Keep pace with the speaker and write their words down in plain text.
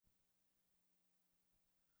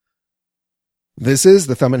This is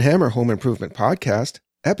the Thumb and Hammer Home Improvement Podcast,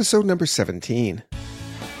 episode number 17.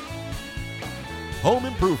 Home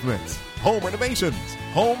improvements, home renovations,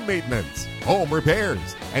 home maintenance, home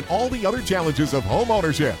repairs, and all the other challenges of home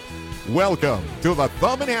ownership. Welcome to the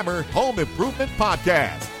Thumb and Hammer Home Improvement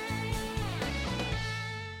Podcast.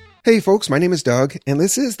 Hey folks, my name is Doug, and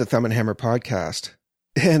this is the Thumb and Hammer Podcast.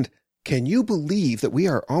 And can you believe that we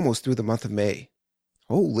are almost through the month of May?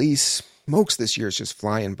 Holy smokes, this year is just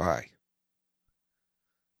flying by.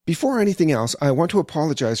 Before anything else, I want to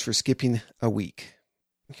apologize for skipping a week.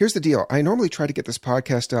 Here's the deal. I normally try to get this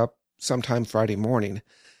podcast up sometime Friday morning,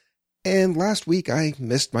 and last week I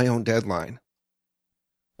missed my own deadline.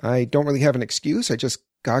 I don't really have an excuse. I just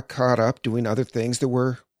got caught up doing other things that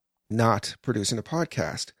were not producing a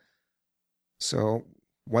podcast. So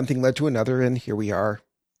one thing led to another, and here we are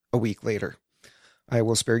a week later. I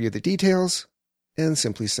will spare you the details and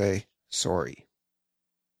simply say sorry.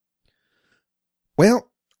 Well,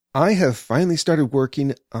 I have finally started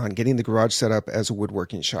working on getting the garage set up as a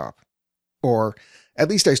woodworking shop. Or at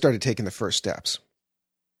least I started taking the first steps.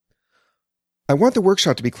 I want the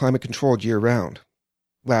workshop to be climate controlled year-round.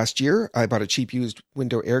 Last year, I bought a cheap used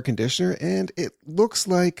window air conditioner, and it looks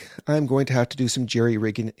like I'm going to have to do some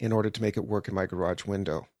jerry-rigging in order to make it work in my garage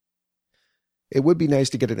window. It would be nice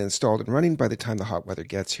to get it installed and running by the time the hot weather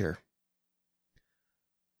gets here.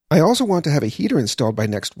 I also want to have a heater installed by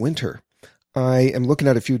next winter. I am looking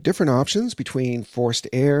at a few different options between forced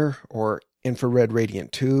air or infrared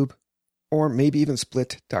radiant tube, or maybe even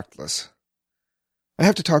split ductless. I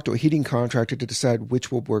have to talk to a heating contractor to decide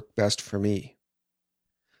which will work best for me.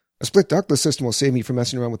 A split ductless system will save me from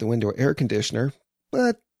messing around with the window air conditioner,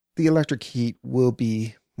 but the electric heat will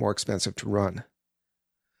be more expensive to run.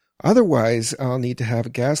 Otherwise, I'll need to have a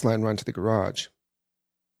gas line run to the garage.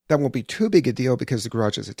 That won't be too big a deal because the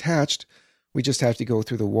garage is attached. We just have to go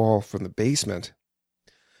through the wall from the basement.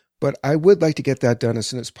 But I would like to get that done as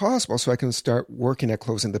soon as possible so I can start working at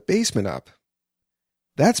closing the basement up.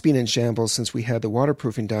 That's been in shambles since we had the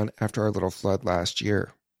waterproofing done after our little flood last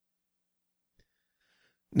year.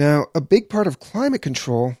 Now, a big part of climate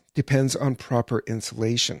control depends on proper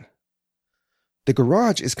insulation. The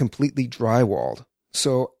garage is completely drywalled,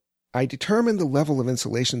 so I determined the level of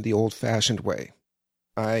insulation the old-fashioned way.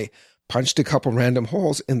 I punched a couple random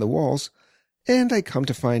holes in the walls, and I come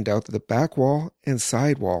to find out that the back wall and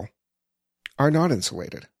side wall are not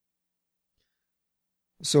insulated.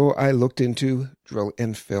 So I looked into drill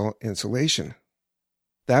and fill insulation.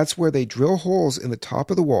 That's where they drill holes in the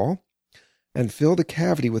top of the wall and fill the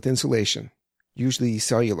cavity with insulation, usually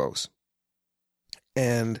cellulose.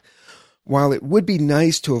 And while it would be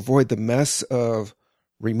nice to avoid the mess of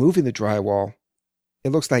removing the drywall,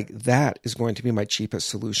 it looks like that is going to be my cheapest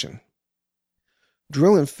solution.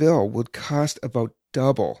 Drill and fill would cost about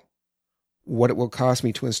double what it will cost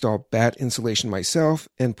me to install batt insulation myself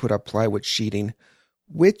and put up plywood sheeting,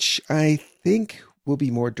 which I think will be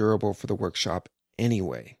more durable for the workshop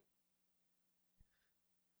anyway.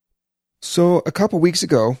 So a couple weeks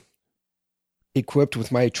ago, equipped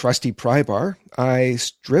with my trusty pry bar, I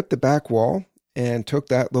stripped the back wall and took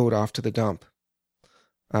that load off to the dump.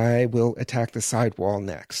 I will attack the side wall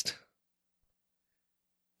next.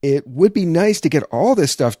 It would be nice to get all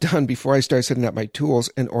this stuff done before I start setting up my tools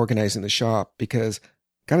and organizing the shop, because,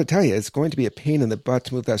 gotta tell you, it's going to be a pain in the butt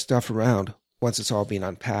to move that stuff around once it's all being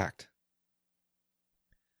unpacked.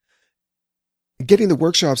 Getting the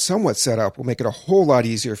workshop somewhat set up will make it a whole lot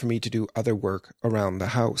easier for me to do other work around the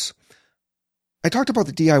house. I talked about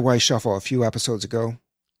the DIY shuffle a few episodes ago,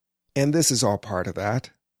 and this is all part of that.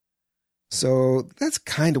 So that's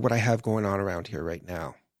kind of what I have going on around here right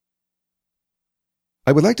now.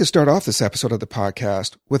 I would like to start off this episode of the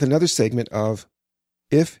podcast with another segment of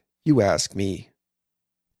If You Ask Me.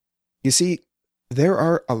 You see, there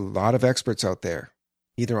are a lot of experts out there,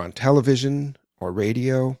 either on television or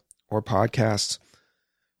radio or podcasts,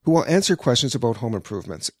 who will answer questions about home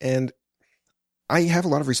improvements, and I have a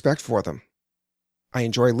lot of respect for them. I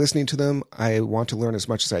enjoy listening to them. I want to learn as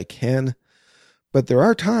much as I can, but there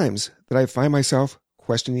are times that I find myself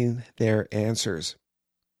questioning their answers.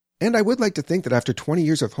 And I would like to think that after 20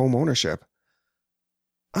 years of home ownership,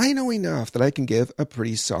 I know enough that I can give a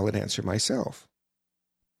pretty solid answer myself.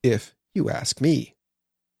 If you ask me.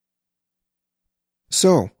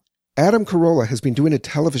 So, Adam Carolla has been doing a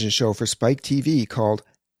television show for Spike TV called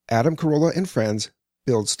Adam Carolla and Friends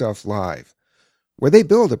Build Stuff Live, where they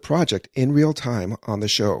build a project in real time on the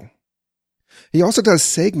show. He also does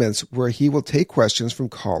segments where he will take questions from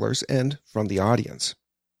callers and from the audience.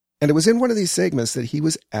 And it was in one of these segments that he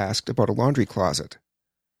was asked about a laundry closet.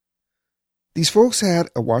 These folks had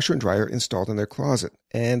a washer and dryer installed in their closet,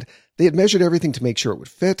 and they had measured everything to make sure it would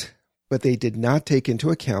fit, but they did not take into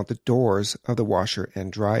account the doors of the washer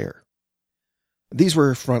and dryer. These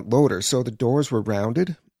were front loaders, so the doors were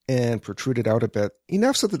rounded and protruded out a bit,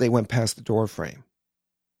 enough so that they went past the door frame.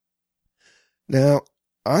 Now,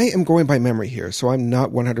 I am going by memory here, so I'm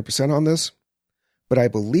not 100% on this, but I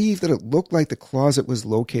believe that it looked like the closet was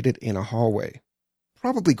located in a hallway,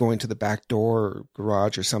 probably going to the back door or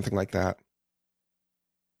garage or something like that.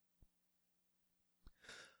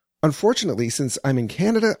 Unfortunately, since I'm in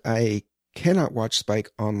Canada, I cannot watch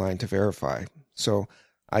Spike online to verify, so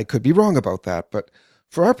I could be wrong about that, but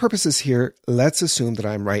for our purposes here, let's assume that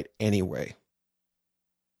I'm right anyway.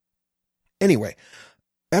 Anyway,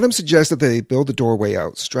 Adam suggested that they build the doorway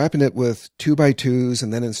out, strapping it with 2x2s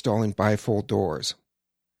and then installing bifold doors.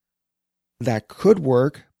 That could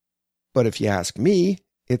work, but if you ask me,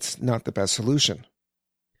 it's not the best solution.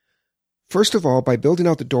 First of all, by building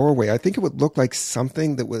out the doorway, I think it would look like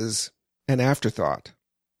something that was an afterthought.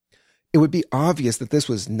 It would be obvious that this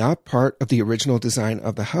was not part of the original design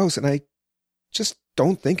of the house, and I just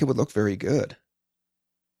don't think it would look very good.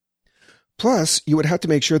 Plus, you would have to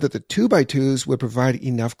make sure that the 2x2s would provide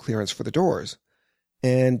enough clearance for the doors.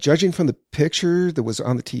 And judging from the picture that was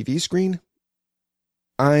on the TV screen,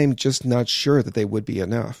 I'm just not sure that they would be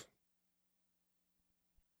enough.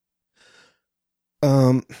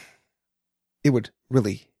 It would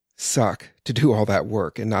really suck to do all that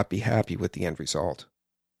work and not be happy with the end result.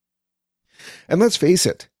 And let's face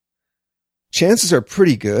it, chances are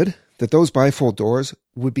pretty good that those bifold doors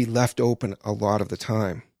would be left open a lot of the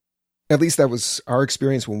time. At least that was our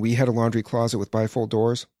experience when we had a laundry closet with bifold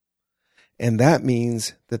doors. And that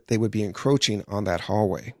means that they would be encroaching on that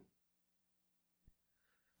hallway.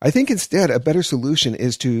 I think instead a better solution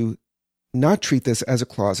is to not treat this as a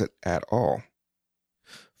closet at all.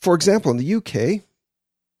 For example, in the UK,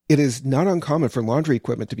 it is not uncommon for laundry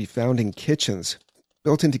equipment to be found in kitchens,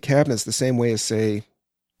 built into cabinets the same way as, say,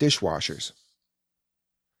 dishwashers.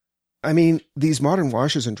 I mean, these modern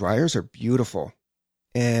washers and dryers are beautiful,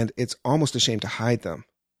 and it's almost a shame to hide them.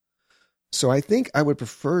 So I think I would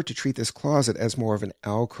prefer to treat this closet as more of an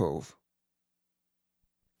alcove.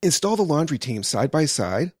 Install the laundry team side by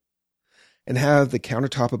side, and have the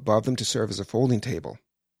countertop above them to serve as a folding table.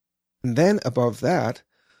 And then above that,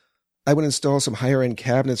 I would install some higher-end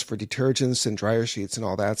cabinets for detergents and dryer sheets and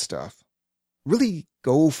all that stuff. Really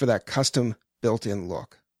go for that custom built-in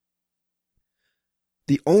look.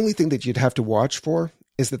 The only thing that you'd have to watch for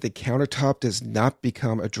is that the countertop does not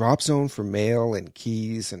become a drop zone for mail and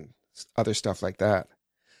keys and other stuff like that.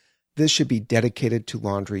 This should be dedicated to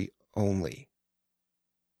laundry only.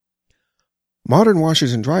 Modern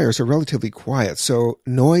washers and dryers are relatively quiet, so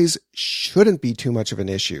noise shouldn't be too much of an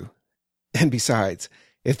issue. And besides,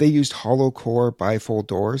 if they used hollow core bifold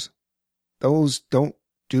doors, those don't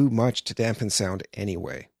do much to dampen sound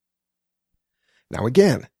anyway. Now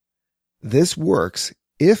again, this works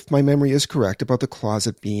if my memory is correct about the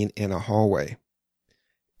closet being in a hallway.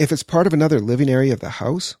 If it's part of another living area of the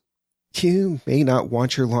house, you may not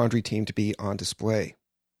want your laundry team to be on display.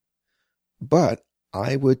 But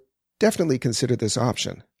I would definitely consider this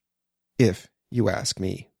option, if you ask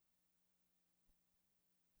me.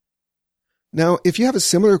 Now, if you have a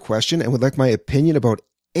similar question and would like my opinion about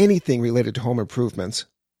anything related to home improvements,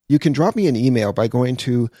 you can drop me an email by going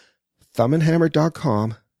to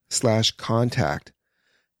thumbandhammer.com/contact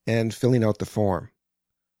and filling out the form.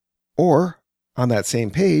 Or, on that same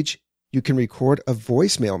page, you can record a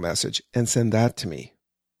voicemail message and send that to me.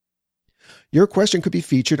 Your question could be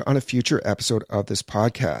featured on a future episode of this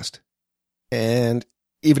podcast. And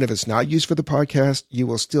even if it's not used for the podcast, you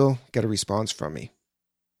will still get a response from me.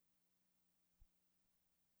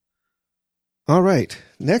 All right,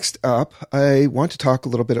 next up, I want to talk a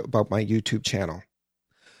little bit about my YouTube channel.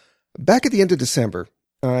 Back at the end of December,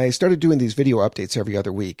 I started doing these video updates every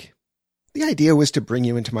other week. The idea was to bring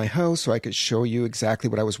you into my house so I could show you exactly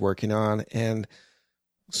what I was working on and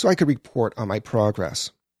so I could report on my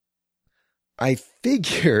progress. I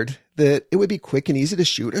figured that it would be quick and easy to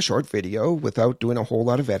shoot a short video without doing a whole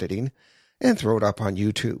lot of editing and throw it up on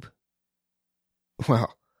YouTube.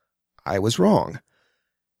 Well, I was wrong.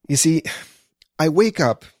 You see, I wake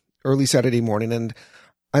up early Saturday morning and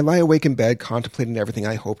I lie awake in bed contemplating everything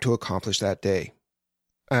I hope to accomplish that day.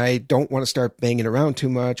 I don't want to start banging around too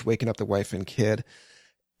much, waking up the wife and kid.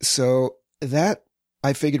 So that,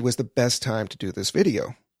 I figured, was the best time to do this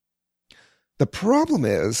video. The problem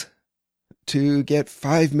is, to get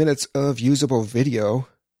 5 minutes of usable video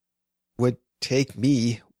would take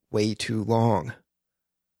me way too long.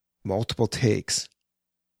 Multiple takes,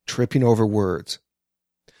 tripping over words.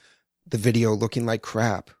 the video looking like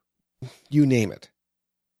crap, you name it.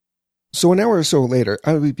 So an hour or so later,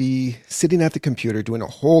 I would be sitting at the computer doing a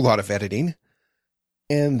whole lot of editing,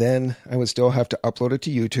 and then I would still have to upload it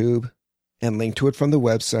to YouTube and link to it from the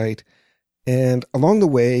website, and along the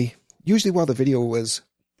way, usually while the video was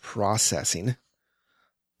processing,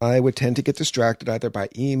 I would tend to get distracted either by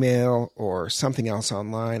email or something else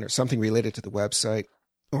online or something related to the website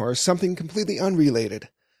or something completely unrelated.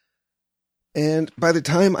 And by the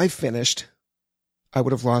time I finished, I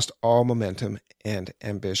would have lost all momentum and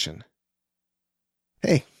ambition.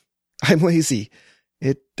 Hey, I'm lazy.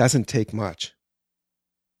 It doesn't take much.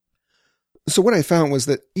 So what I found was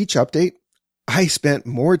that each update, I spent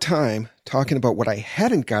more time talking about what I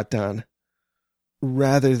hadn't got done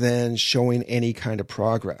rather than showing any kind of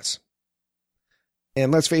progress.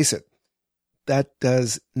 And let's face it, that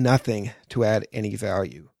does nothing to add any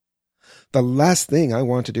value. The last thing I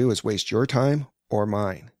want to do is waste your time or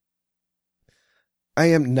mine. I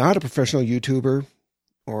am not a professional YouTuber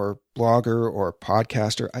or blogger or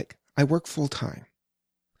podcaster. I work full time.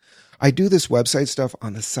 I do this website stuff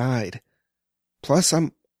on the side. Plus,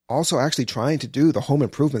 I'm also actually trying to do the home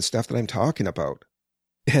improvement stuff that I'm talking about.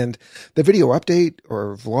 And the video update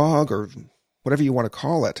or vlog or whatever you want to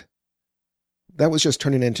call it, that was just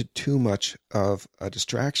turning into too much of a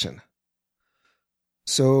distraction.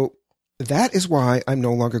 So that is why I'm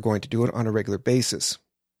no longer going to do it on a regular basis.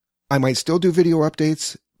 I might still do video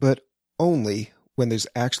updates, but only when there's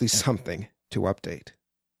actually something to update.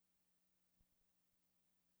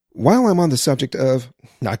 While I'm on the subject of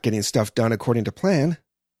not getting stuff done according to plan,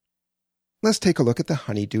 let's take a look at the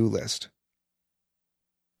honey-do list.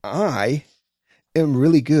 I am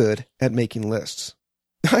really good at making lists.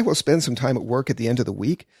 I will spend some time at work at the end of the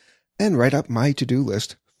week and write up my to-do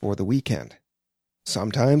list for the weekend.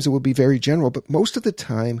 Sometimes it will be very general, but most of the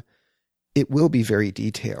time it will be very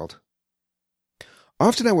detailed.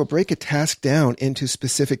 Often I will break a task down into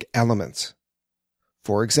specific elements.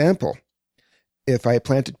 For example,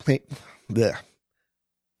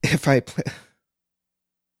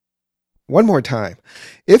 one more time.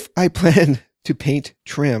 If I plan to paint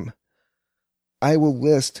trim, I will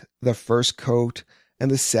list the first coat and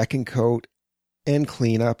the second coat and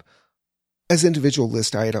cleanup as individual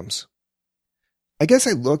list items. I guess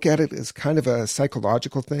I look at it as kind of a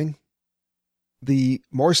psychological thing. The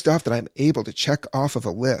more stuff that I'm able to check off of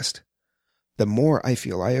a list, the more I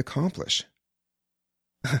feel I accomplish.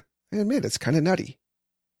 I admit it's kind of nutty.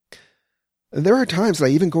 There are times that I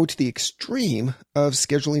even go to the extreme of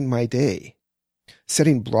scheduling my day,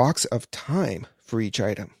 setting blocks of time for each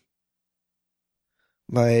item.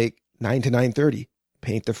 Like 9 to 9:30,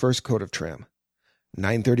 paint the first coat of trim.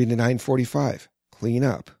 9:30 to 9:45, clean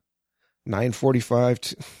up. 9:45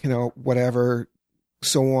 to, whatever,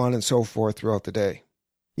 so on and so forth throughout the day.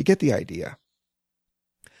 You get the idea.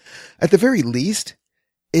 At the very least,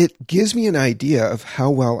 it gives me an idea of how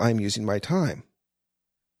well I'm using my time,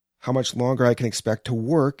 how much longer I can expect to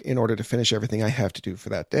work in order to finish everything I have to do for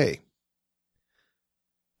that day.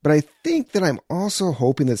 But I think that I'm also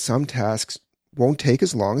hoping that some tasks won't take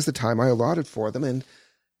as long as the time I allotted for them, and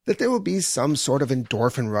that there will be some sort of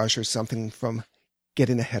endorphin rush or something from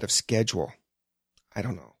getting ahead of schedule. I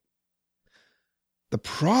don't know. The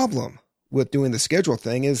problem with doing the schedule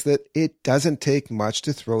thing is that it doesn't take much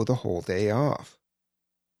to throw the whole day off.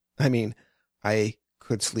 I mean, I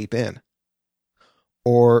could sleep in.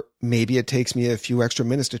 Or maybe it takes me a few extra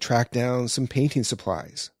minutes to track down some painting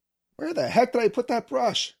supplies. Where the heck did I put that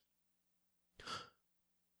brush?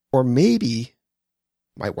 Or maybe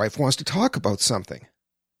my wife wants to talk about something.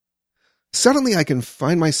 Suddenly I can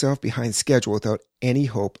find myself behind schedule without any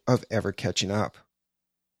hope of ever catching up.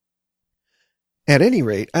 At any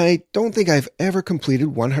rate, I don't think I've ever completed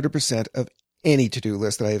 100% of any to-do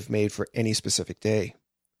list that I've made for any specific day.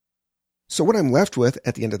 So what I'm left with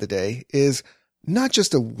at the end of the day is not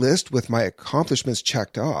just a list with my accomplishments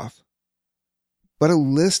checked off, but a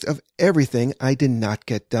list of everything I did not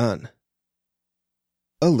get done.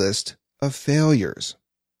 A list of failures.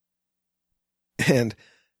 And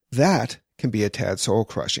that can be a tad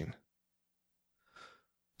soul-crushing.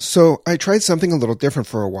 So I tried something a little different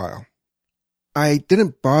for a while. I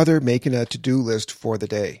didn't bother making a to-do list for the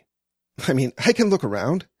day. I mean, I can look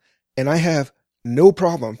around, and I have no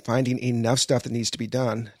problem finding enough stuff that needs to be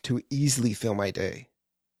done to easily fill my day.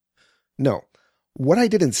 No, what I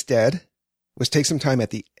did instead was take some time at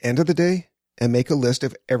the end of the day and make a list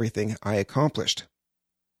of everything I accomplished.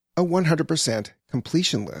 A 100%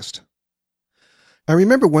 completion list. I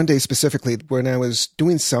remember one day specifically when I was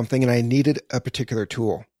doing something and I needed a particular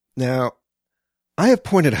tool. Now, I have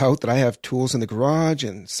pointed out that I have tools in the garage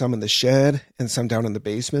and some in the shed and some down in the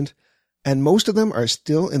basement. and most of them are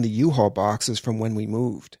still in the U-Haul boxes from when we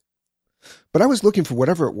moved. But I was looking for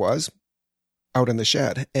whatever it was out in the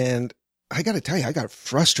shed, and I gotta tell you, I got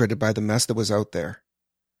frustrated by the mess that was out there.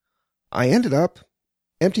 I ended up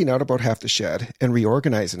emptying out about half the shed and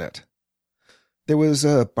reorganizing it. There was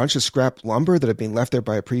a bunch of scrap lumber that had been left there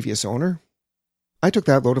by a previous owner. I took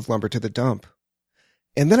that load of lumber to the dump.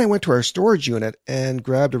 And then I went to our storage unit and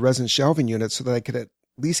grabbed a resin shelving unit so that I could at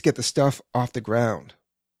least get the stuff off the ground.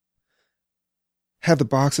 Have the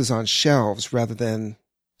boxes on shelves rather than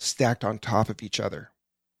stacked on top of each other.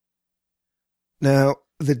 Now,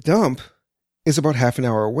 the dump is about half an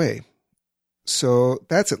hour away, so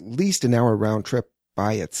that's at least an hour round trip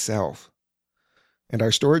by itself. And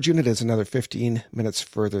our storage unit is another 15 minutes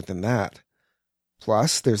further than that.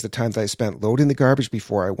 Plus, there's the time that I spent loading the garbage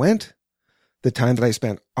before I went, the time that I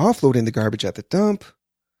spent offloading the garbage at the dump,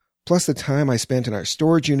 plus the time I spent in our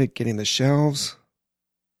storage unit getting the shelves.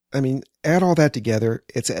 I mean, add all that together,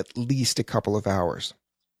 it's at least a couple of hours.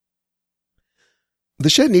 The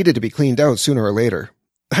shed needed to be cleaned out sooner or later.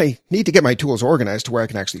 I need to get my tools organized to where I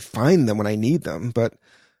can actually find them when I need them, but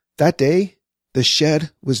that day, the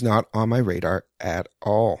shed was not on my radar at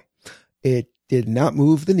all. It did not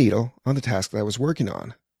move the needle on the task that I was working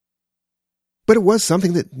on. But it was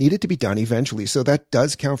something that needed to be done eventually, so that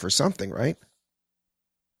does count for something, right?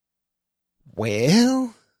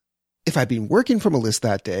 Well, if I'd been working from a list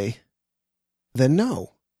that day, then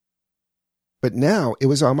no. But now it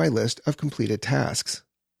was on my list of completed tasks.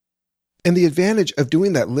 And the advantage of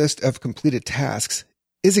doing that list of completed tasks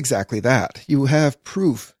is exactly that. You have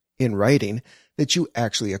proof in writing that you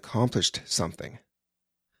actually accomplished something.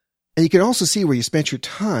 And you can also see where you spent your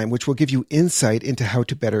time, which will give you insight into how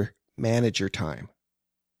to better manage your time.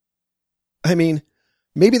 I mean,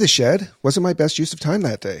 maybe the shed wasn't my best use of time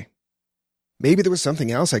that day. Maybe there was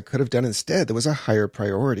something else I could have done instead that was a higher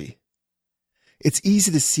priority. It's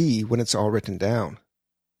easy to see when it's all written down.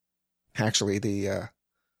 Actually, the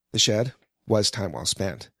shed was time well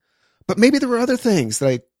spent. But maybe there were other things that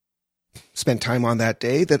I spent time on that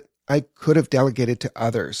day that I could have delegated to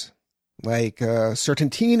others, like a certain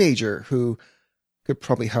teenager who could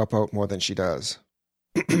probably help out more than she does.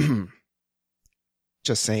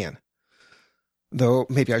 Just saying. Though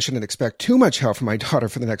maybe I shouldn't expect too much help from my daughter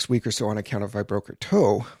for the next week or so on account of I broke her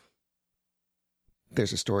toe.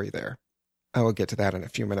 There's a story there. I will get to that in a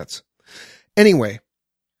few minutes. Anyway,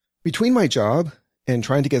 between my job and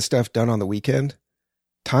trying to get stuff done on the weekend,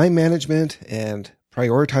 time management and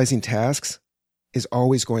prioritizing tasks is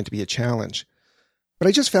always going to be a challenge. But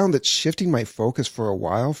I just found that shifting my focus for a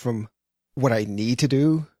while from what I need to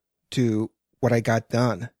do to what I got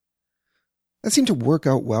done, that seemed to work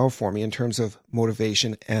out well for me in terms of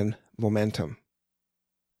motivation and momentum.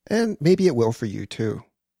 And maybe it will for you too.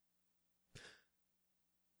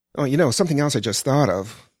 Oh, something else I just thought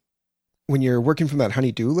of. When you're working from that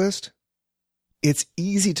honey-do list, it's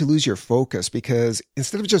easy to lose your focus because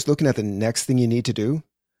instead of just looking at the next thing you need to do,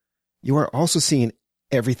 you are also seeing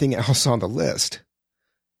everything else on the list.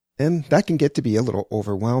 And that can get to be a little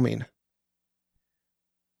overwhelming.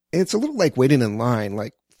 It's a little like waiting in line,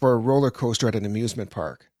 like for a roller coaster at an amusement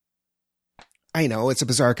park. I know it's a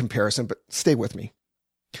bizarre comparison, but stay with me.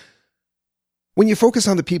 When you focus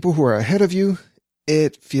on the people who are ahead of you,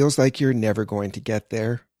 it feels like you're never going to get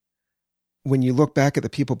there. When you look back at the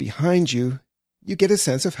people behind you, you get a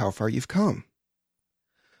sense of how far you've come.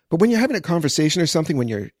 But when you're having a conversation or something, when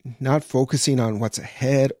you're not focusing on what's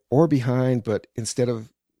ahead or behind, but instead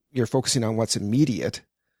of you're focusing on what's immediate,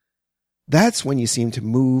 that's when you seem to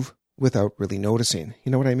move without really noticing.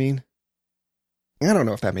 You know what I mean? I don't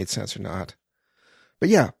know if that made sense or not. But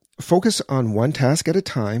yeah, focus on one task at a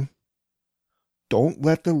time. Don't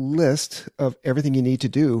let the list of everything you need to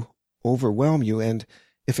do overwhelm you. And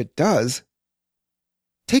if it does,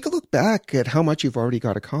 take a look back at how much you've already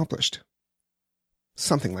got accomplished.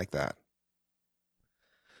 Something like that.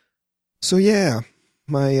 So yeah,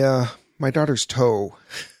 my daughter's toe.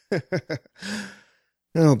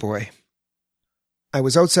 Oh boy. I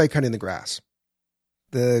was outside cutting the grass.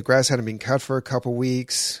 The grass hadn't been cut for a couple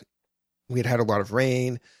weeks. We had had a lot of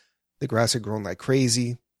rain. The grass had grown like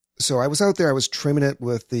crazy. So I was out there, I was trimming it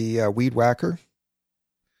with the weed whacker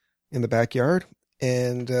in the backyard.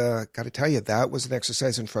 And got to tell you, that was an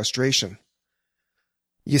exercise in frustration.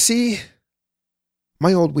 You see,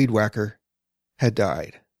 my old weed whacker had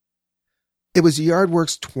died. It was a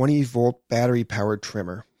Yardworks 20-volt battery-powered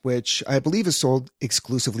trimmer, which I believe is sold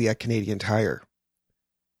exclusively at Canadian Tire.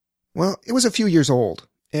 Well, it was a few years old,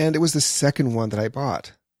 and it was the second one that I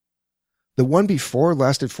bought. The one before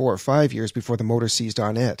lasted 4 or 5 years before the motor seized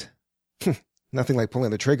on it. Nothing like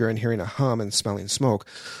pulling the trigger and hearing a hum and smelling smoke.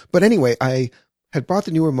 But anyway, I had bought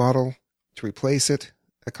the newer model to replace it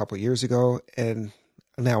a couple years ago, and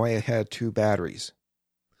now I had 2 batteries.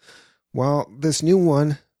 Well, this new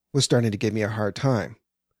one was starting to give me a hard time.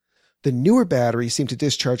 The newer battery seemed to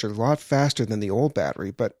discharge a lot faster than the old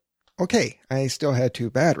battery, but okay, I still had 2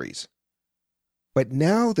 batteries. But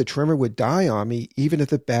now the trimmer would die on me even if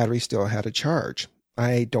the battery still had a charge.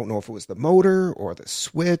 I don't know if it was the motor or the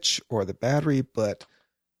switch or the battery, but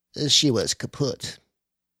she was kaput.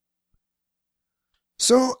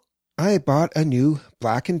 So I bought a new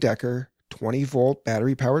Black & Decker 20-volt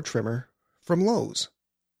battery-powered trimmer from Lowe's.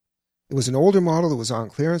 It was an older model that was on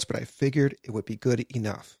clearance, but I figured it would be good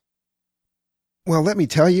enough. Well, let me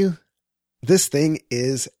tell you, this thing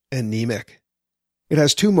is anemic. It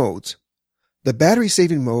has 2 modes. The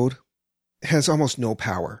battery-saving mode has almost no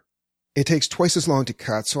power. It takes twice as long to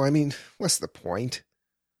cut, so I mean, what's the point?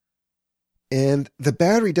 And the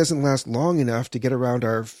battery doesn't last long enough to get around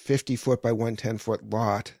our 50-foot by 110-foot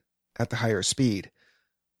lot at the higher speed.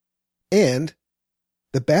 And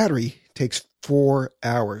the battery takes 4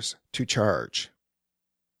 hours to charge.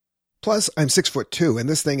 Plus, I'm 6'2", and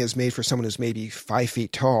this thing is made for someone who's maybe 5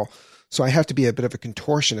 feet tall, so I have to be a bit of a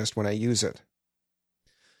contortionist when I use it.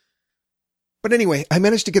 But anyway, I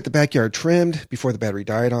managed to get the backyard trimmed before the battery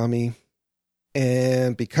died on me.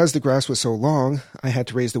 And because the grass was so long, I had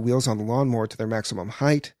to raise the wheels on the lawnmower to their maximum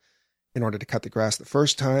height in order to cut the grass the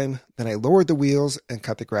first time. Then I lowered the wheels and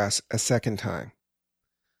cut the grass a second time.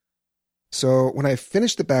 So when I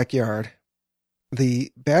finished the backyard,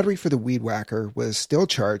 the battery for the weed whacker was still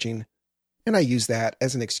charging, and I used that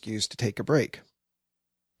as an excuse to take a break.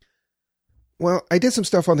 Well, I did some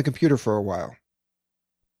stuff on the computer for a while.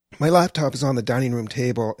 My laptop is on the dining room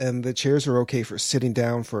table, and the chairs are okay for sitting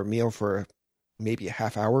down for a meal for maybe a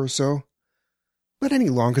half hour or so. But any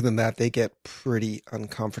longer than that, they get pretty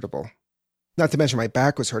uncomfortable. Not to mention my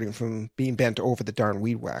back was hurting from being bent over the darn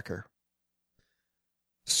weed whacker.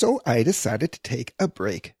 So I decided to take a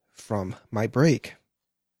break from my break.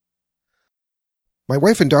 My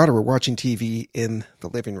wife and daughter were watching TV in the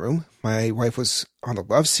living room. My wife was on the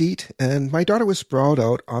love seat, and my daughter was sprawled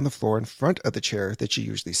out on the floor in front of the chair that she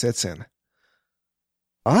usually sits in.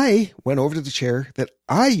 I went over to the chair that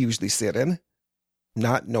I usually sit in,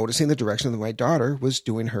 not noticing the direction that my daughter was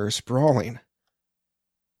doing her sprawling.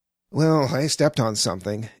 Well, I stepped on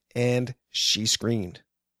something, and she screamed,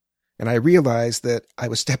 and I realized that I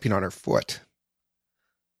was stepping on her foot.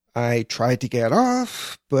 I tried to get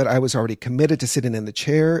off, but I was already committed to sitting in the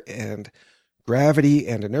chair, and gravity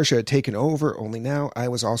and inertia had taken over, only now I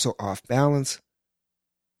was also off balance.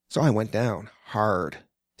 So I went down hard,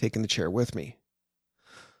 taking the chair with me.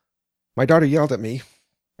 My daughter yelled at me,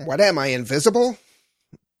 "What am I, invisible?"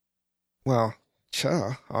 Well,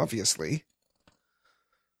 obviously.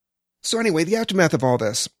 So anyway, the aftermath of all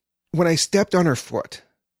this, when I stepped on her foot,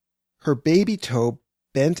 her baby toe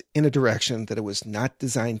bent in a direction that it was not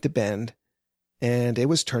designed to bend, and it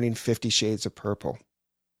was turning 50 shades of purple.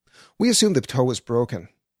 We assumed the toe was broken.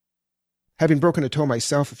 Having broken a toe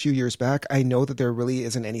myself a few years back, I know that there really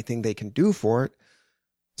isn't anything they can do for it,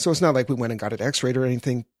 so it's not like we went and got it x-rayed or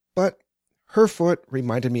anything, but her foot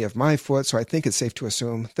reminded me of my foot, so I think it's safe to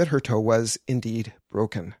assume that her toe was indeed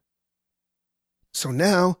broken. So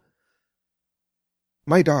now,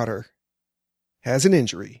 my daughter has an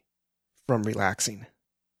injury from relaxing.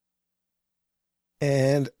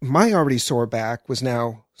 And my already sore back was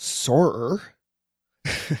now sorer.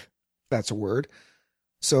 That's a word.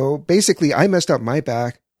 So basically, I messed up my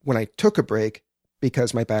back when I took a break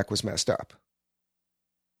because my back was messed up.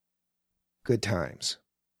 Good times.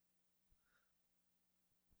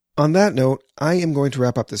 On that note, I am going to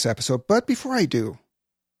wrap up this episode, but before I do,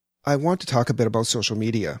 I want to talk a bit about social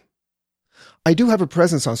media. I do have a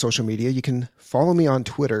presence on social media. You can follow me on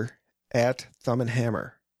Twitter at Thumb and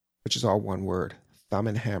Hammer, which is all one word, Thumb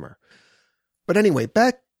and Hammer. But anyway,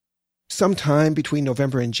 back sometime between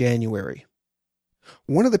November and January,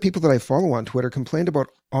 one of the people that I follow on Twitter complained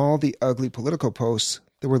about all the ugly political posts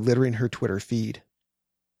that were littering her Twitter feed.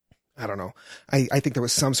 I don't know. I think there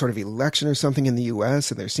was some sort of election or something in the U.S.,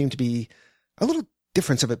 and there seemed to be a little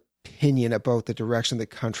difference of opinion about the direction the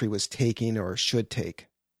country was taking or should take.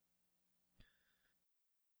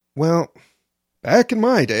 Well, back in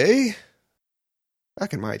my day,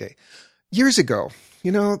 years ago,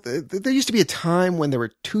 there used to be a time when there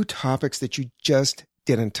were 2 topics that you just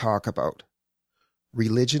didn't talk about: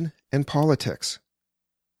 religion and politics.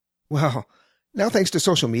 Well, now thanks to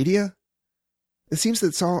social media, it seems that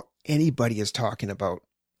it's all anybody is talking about,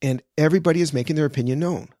 and everybody is making their opinion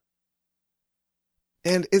known.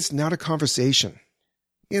 And it's not a conversation.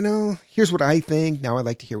 here's what I think. Now I'd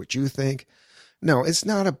like to hear what you think. No, it's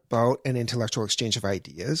not about an intellectual exchange of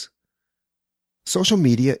ideas. Social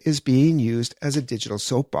media is being used as a digital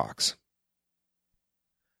soapbox.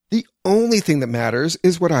 The only thing that matters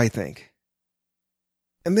is what I think.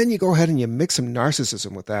 And then you go ahead and you mix some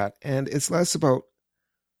narcissism with that, and it's less about,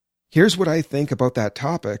 here's what I think about that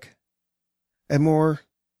topic, and more,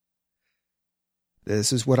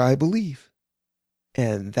 this is what I believe.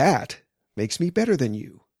 And that makes me better than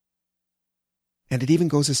you. And it even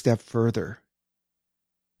goes a step further.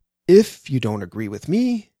 If you don't agree with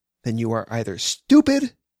me, then you are either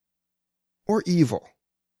stupid or evil.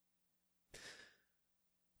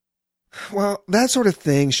 Well, that sort of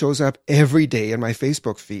thing shows up every day in my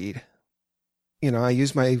Facebook feed. I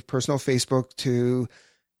use my personal Facebook to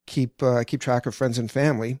keep track of friends and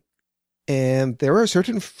family. And there are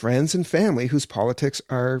certain friends and family whose politics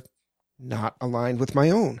are not aligned with my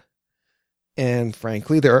own. And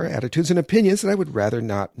frankly, there are attitudes and opinions that I would rather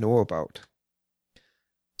not know about.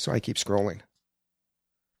 So I keep scrolling.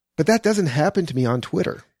 But that doesn't happen to me on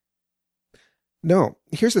Twitter. No,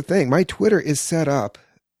 here's the thing. My Twitter is set up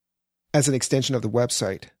as an extension of the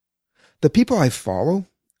website. The people I follow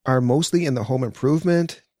are mostly in the home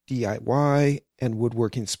improvement, DIY, and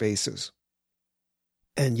woodworking spaces.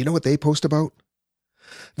 And you know what they post about?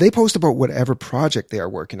 They post about whatever project they are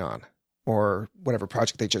working on, or whatever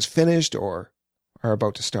project they just finished or are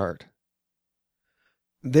about to start.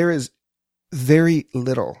 There is very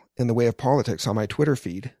little in the way of politics on my Twitter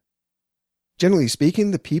feed. Generally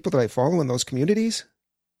speaking, the people that I follow in those communities,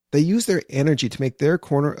 they use their energy to make their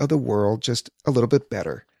corner of the world just a little bit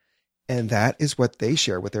better. And that is what they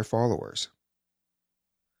share with their followers.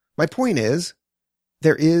 My point is,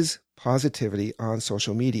 there is positivity on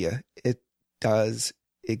social media. It does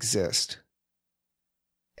exist.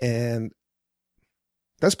 And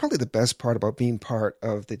that's probably the best part about being part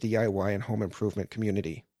of the DIY and home improvement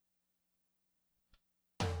community.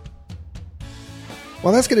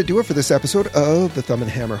 Well, that's going to do it for this episode of the Thumb and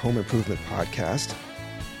Hammer Home Improvement Podcast.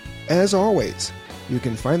 As always, you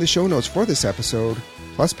can find the show notes for this episode,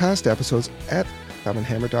 plus past episodes, at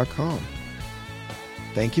thumbandhammer.com.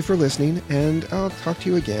 Thank you for listening, and I'll talk to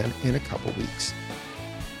you again in a couple weeks.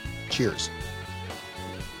 Cheers.